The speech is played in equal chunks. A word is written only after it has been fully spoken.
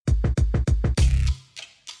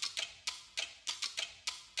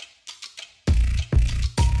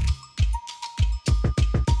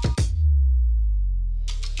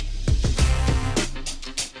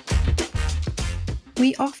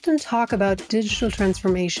We often talk about digital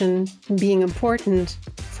transformation being important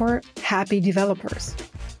for happy developers.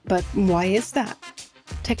 But why is that?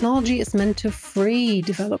 Technology is meant to free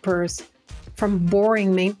developers from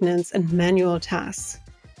boring maintenance and manual tasks,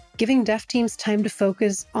 giving dev teams time to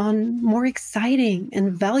focus on more exciting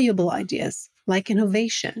and valuable ideas like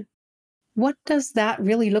innovation. What does that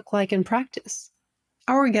really look like in practice?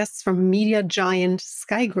 Our guests from media giant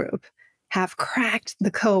Sky Group have cracked the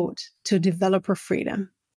code to developer freedom.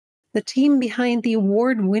 The team behind the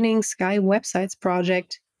award-winning Sky Websites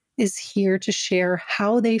project is here to share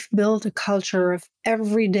how they've built a culture of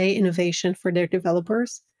everyday innovation for their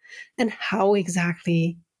developers and how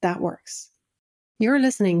exactly that works. You're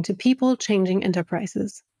listening to People Changing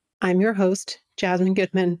Enterprises. I'm your host, Jasmine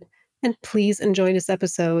Goodman, and please enjoy this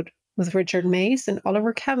episode with Richard Mays and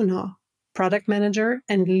Oliver Kavanaugh, product manager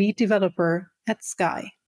and lead developer at Sky.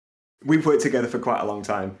 We've worked together for quite a long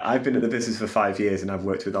time. I've been at the business for 5 years and I've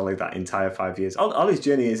worked with Ollie that entire 5 years. Ollie's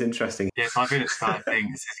journey is interesting. Yes, I've been at Sky, I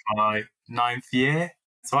think this is my 9th year.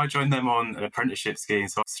 So I joined them on an apprenticeship scheme,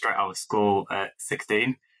 so straight out of school at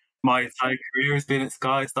 16. My entire career has been at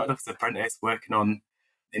Sky. I started off as an apprentice working on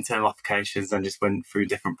internal applications and just went through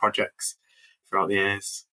different projects throughout the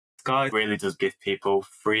years. Sky really does give people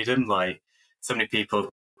freedom. Like, so many people have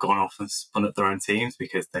gone off and spun up their own teams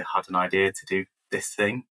because they had an idea to do this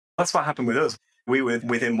thing. That's what happened with us. We were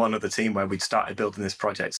within one other team where we'd started building this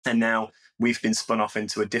project. And now we've been spun off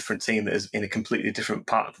into a different team that is in a completely different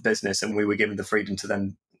part of the business. And we were given the freedom to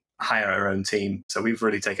then hire our own team. So we've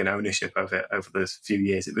really taken ownership of it over those few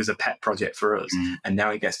years. It was a pet project for us. And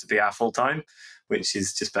now it gets to be our full time, which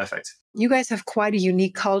is just perfect. You guys have quite a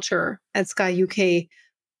unique culture at Sky UK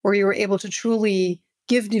where you were able to truly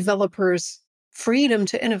give developers freedom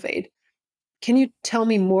to innovate. Can you tell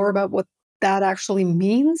me more about what that actually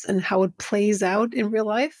means and how it plays out in real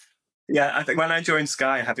life? Yeah, I think when I joined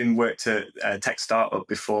Sky, having worked at a tech startup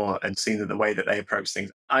before and seen the way that they approach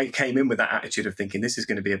things, I came in with that attitude of thinking this is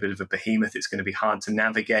going to be a bit of a behemoth. It's going to be hard to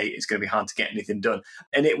navigate. It's going to be hard to get anything done.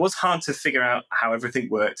 And it was hard to figure out how everything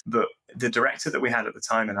worked. But the director that we had at the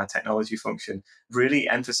time in our technology function really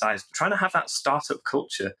emphasized trying to have that startup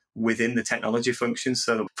culture within the technology function.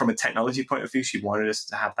 So from a technology point of view, she wanted us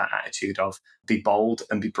to have that attitude of be bold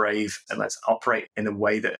and be brave and let's operate in the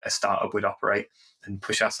way that a startup would operate and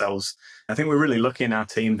push ourselves. I think we're really lucky in our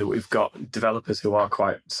team that we've got developers who are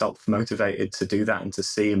quite self-motivated to do that and to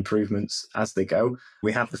see improvements as they go.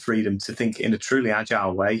 We have the freedom to think in a truly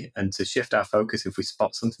agile way and to shift our focus if we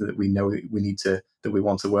spot something that we know that we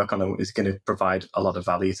want to work on and is going to provide a lot of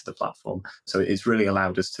value to the platform. So it's really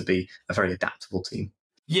allowed us to be a very adaptable team.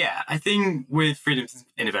 Yeah, I think with freedom to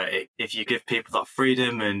innovate, if you give people that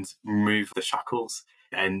freedom and remove the shackles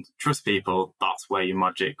and trust people, that's where your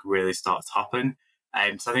magic really starts to happen.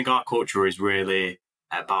 So I think our culture is really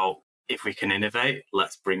about if we can innovate,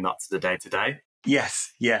 let's bring that to the day-to-day.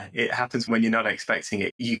 Yes, yeah, it happens when you're not expecting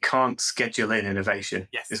it. You can't schedule in innovation,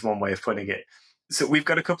 Yes. Is one way of putting it. So we've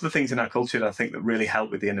got a couple of things in our culture that I think that really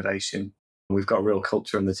help with the innovation. We've got a real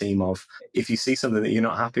culture in the team of if you see something that you're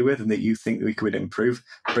not happy with and that you think that we could improve,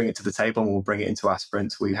 bring it to the table and we'll bring it into our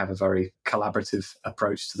sprints. We have a very collaborative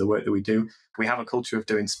approach to the work that we do. We have a culture of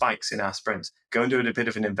doing spikes in our sprints. Go and do a bit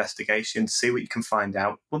of an investigation, see what you can find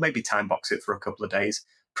out. We'll maybe time box it for a couple of days,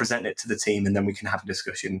 present it to the team, and then we can have a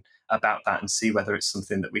discussion about that and see whether it's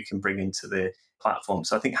something that we can bring into the platform.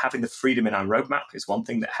 So I think having the freedom in our roadmap is one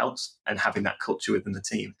thing that helps, and having that culture within the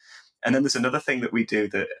team. And then there's another thing that we do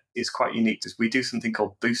that is quite unique. Is we do something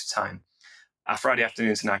called boost time. Our Friday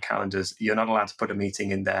afternoons in our calendars, you're not allowed to put a meeting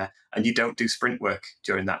in there, and you don't do sprint work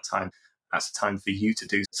during that time. That's a time for you to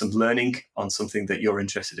do some learning on something that you're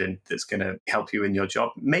interested in that's going to help you in your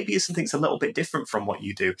job. Maybe it's something that's a little bit different from what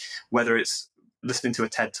you do, whether it's listening to a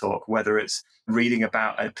TED talk, whether it's reading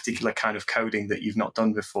about a particular kind of coding that you've not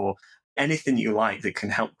done before. Anything you like that can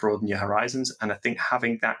help broaden your horizons. And I think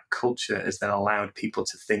having that culture has then allowed people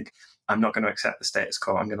to think, I'm not going to accept the status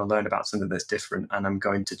quo. I'm going to learn about something that's different and I'm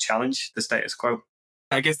going to challenge the status quo.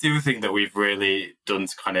 I guess the other thing that we've really done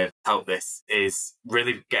to kind of help this is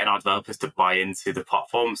really getting our developers to buy into the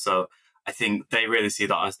platform. So I think they really see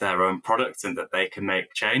that as their own product and that they can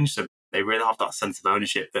make change. So they really have that sense of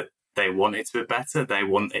ownership that they want it to be better. They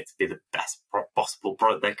want it to be the best possible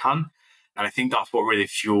product they can. And I think that's what really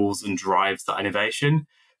fuels and drives that innovation.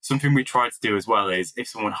 Something we try to do as well is if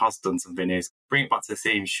someone has done something is bring it back to the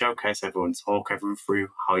team, showcase everyone, talk everyone through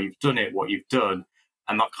how you've done it, what you've done.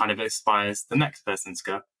 And that kind of inspires the next person to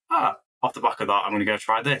go, off the back of that, I'm going to go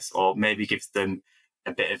try this. Or maybe gives them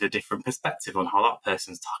a bit of a different perspective on how that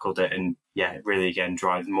person's tackled it. And yeah, it really, again,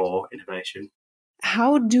 drives more innovation.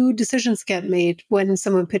 how do decisions get made when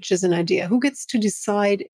someone pitches an idea? Who gets to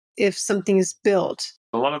decide if something is built?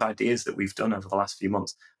 A lot of ideas that we've done over the last few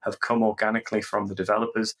months have come organically from the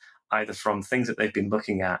developers, either from things that they've been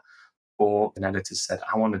looking at, or an editor said,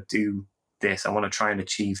 I want to do this, I want to try and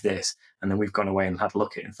achieve this. And then we've gone away and had a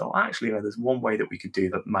look at it and thought, actually, there's one way that we could do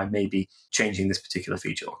that might maybe changing this particular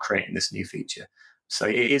feature or creating this new feature. So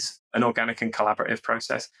it is an organic and collaborative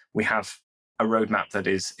process. We have a roadmap that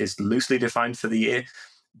is loosely defined for the year.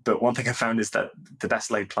 But one thing I found is that the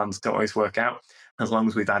best laid plans don't always work out. As long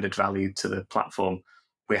as we've added value to the platform,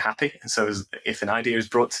 we're happy. And so if an idea is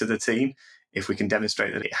brought to the team, if we can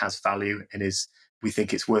demonstrate that it has value and we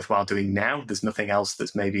think it's worthwhile doing now, there's nothing else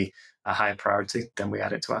that's maybe a higher priority, then we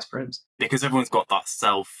add it to our sprints. Because everyone's got that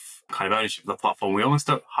self kind of ownership of the platform, we almost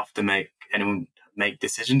don't have to make anyone make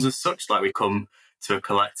decisions as such. Like we come to a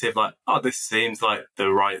collective like, oh, this seems like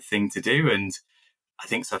the right thing to do. And I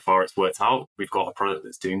think so far it's worked out. We've got a product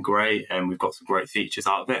that's doing great and we've got some great features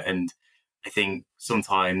out of it. And I think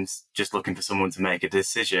sometimes just looking for someone to make a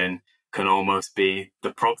decision can almost be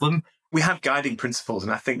the problem. We have guiding principles,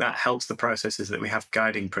 and I think that helps the process is that we have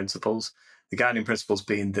guiding principles. The guiding principles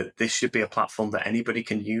being that this should be a platform that anybody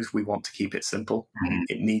can use. We want to keep it simple. Mm-hmm.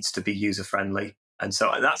 It needs to be user-friendly. And so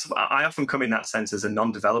I often come in that sense as a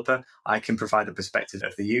non-developer. I can provide the perspective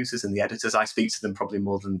of the users and the editors. I speak to them probably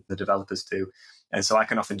more than the developers do. And so I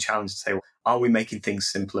can often challenge and say, well, are we making things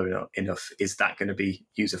simpler enough? Is that going to be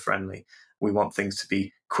user-friendly? We want things to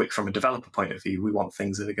be quick from a developer point of view. We want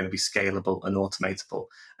things that are going to be scalable and automatable.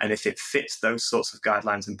 And if it fits those sorts of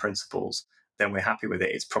guidelines and principles, then we're happy with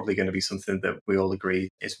it. It's probably going to be something that we all agree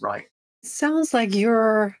is right. Sounds like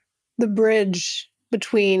you're the bridge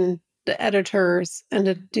between the editors and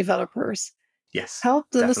the developers. Yes. Help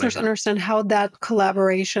the listeners understand how that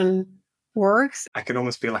collaboration works. I can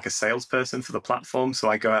almost be like a salesperson for the platform. So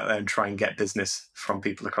I go out there and try and get business from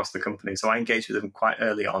people across the company. So I engage with them quite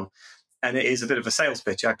early on. And it is a bit of a sales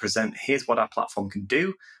pitch. I present, here's what our platform can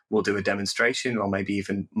do. We'll do a demonstration or maybe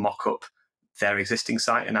even mock up their existing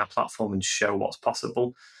site in our platform and show what's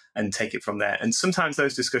possible and take it from there. And sometimes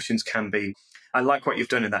those discussions can be, I like what you've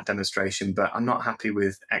done in that demonstration, but I'm not happy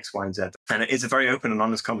with X, Y, and Z. And it is a very open and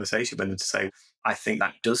honest conversation with them to say, I think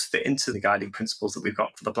that does fit into the guiding principles that we've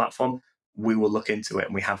got for the platform. We will look into it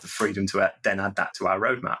and we have the freedom to then add that to our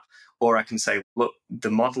roadmap. Or I can say, look,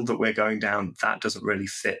 the model that we're going down, that doesn't really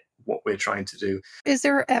fit what we're trying to do. Is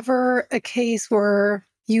there ever a case where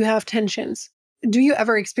you have tensions? Do you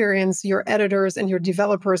ever experience your editors and your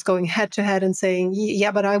developers going head to head and saying,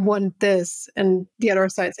 yeah, but I want this, and the other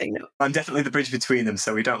side saying no? I'm definitely the bridge between them,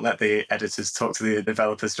 so we don't let the editors talk to the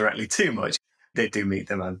developers directly too much. They do meet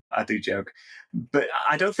them, and I do joke. But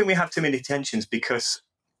I don't think we have too many tensions because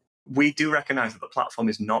we do recognize that the platform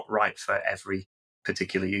is not right for every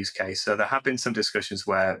particular use case. So there have been some discussions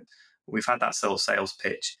where we've had that sort of sales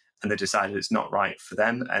pitch and they decided it's not right for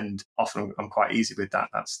them. And often I'm quite easy with that.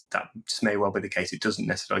 That just may well be the case. It doesn't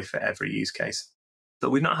necessarily fit every use case.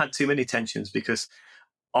 But we've not had too many tensions because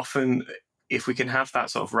often if we can have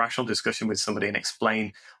that sort of rational discussion with somebody and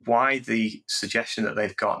explain why the suggestion that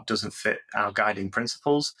they've got doesn't fit our guiding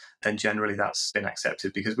principles, then generally that's been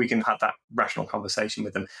accepted because we can have that rational conversation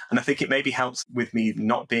with them. And I think it maybe helps with me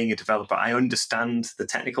not being a developer. I understand the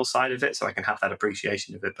technical side of it, so I can have that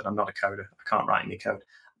appreciation of it, but I'm not a coder. I can't write any code.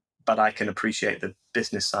 But I can appreciate the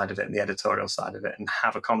business side of it and the editorial side of it and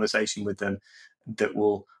have a conversation with them that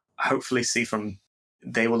will hopefully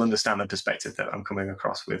they will understand the perspective that I'm coming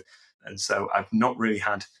across with. And so I've not really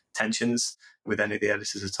had tensions with any of the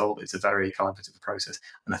editors at all. It's a very collaborative process.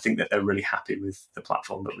 And I think that they're really happy with the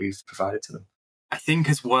platform that we've provided to them. I think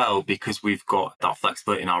as well, because we've got that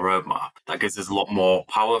flexibility in our roadmap, that gives us a lot more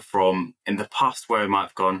power from in the past where we might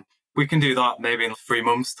have gone, we can do that maybe in 3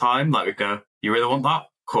 months' time. Like we go, you really want that?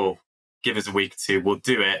 Cool. Give us a week or two, we'll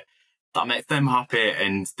do it. That makes them happy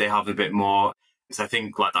and they have a bit more. So I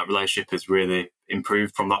think like that relationship has really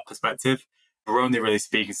improved from that perspective. We're only really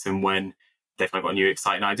speaking to them when they've got a new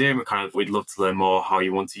exciting idea and we'd love to learn more how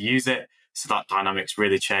you want to use it. So that dynamic's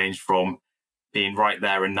really changed from being right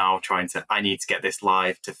there and now I need to get this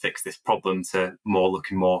live to fix this problem to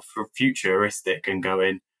looking more futuristic and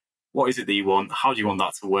going, what is it that you want? How do you want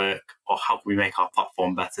that to work? Or how can we make our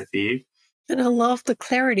platform better for you? And I love the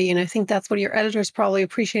clarity. And I think that's what your editors probably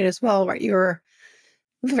appreciate as well, right? You're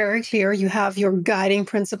very clear. You have your guiding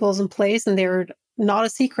principles in place and they're not a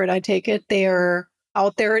secret, I take it. They're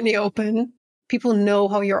out there in the open. People know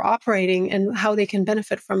how you're operating and how they can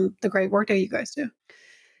benefit from the great work that you guys do.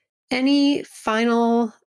 Any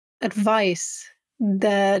final advice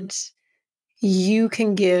that you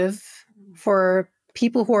can give for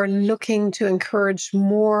people who are looking to encourage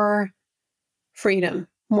more freedom,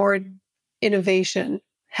 more innovation,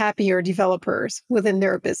 happier developers within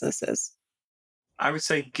their businesses? I would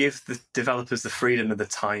say give the developers the freedom and the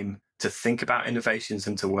time to think about innovations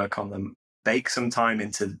and to work on them. Bake some time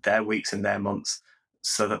into their weeks and their months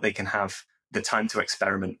so that they can have the time to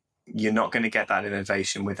experiment. You're not going to get that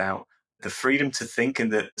innovation without the freedom to think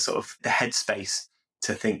and the sort of the headspace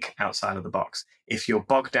to think outside of the box. If you're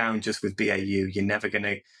bogged down just with BAU, you're never going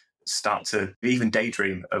to start to even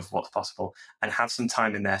daydream of what's possible, and have some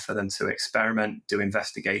time in there for them to experiment, do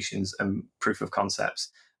investigations and proof of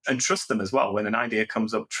concepts, and trust them as well. When an idea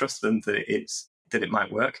comes up, trust them that it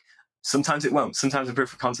might work. Sometimes it won't. Sometimes a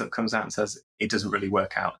proof of concept comes out and says it doesn't really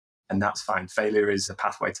work out, and that's fine. Failure is a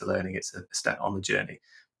pathway to learning. It's a step on the journey.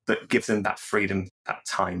 But give them that freedom, that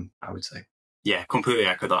time, I would say. Yeah, completely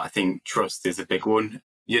echo that. I think trust is a big one.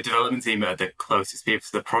 Your development team are the closest people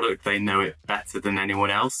to the product. They know it better than anyone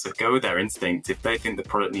else. So go with their instinct. If they think the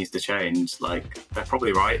product needs to change, they're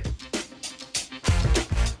probably right.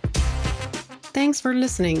 Thanks for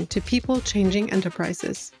listening to People Changing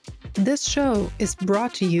Enterprises. This show is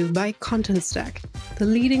brought to you by Contentstack, the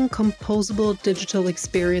leading composable digital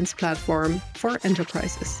experience platform for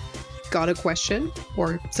enterprises. Got a question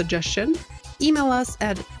or suggestion? Email us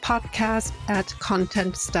at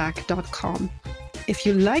podcast@contentstack.com. If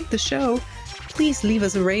you like the show, please leave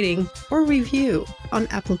us a rating or review on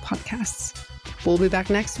Apple Podcasts. We'll be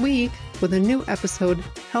back next week with a new episode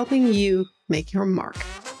helping you make your mark.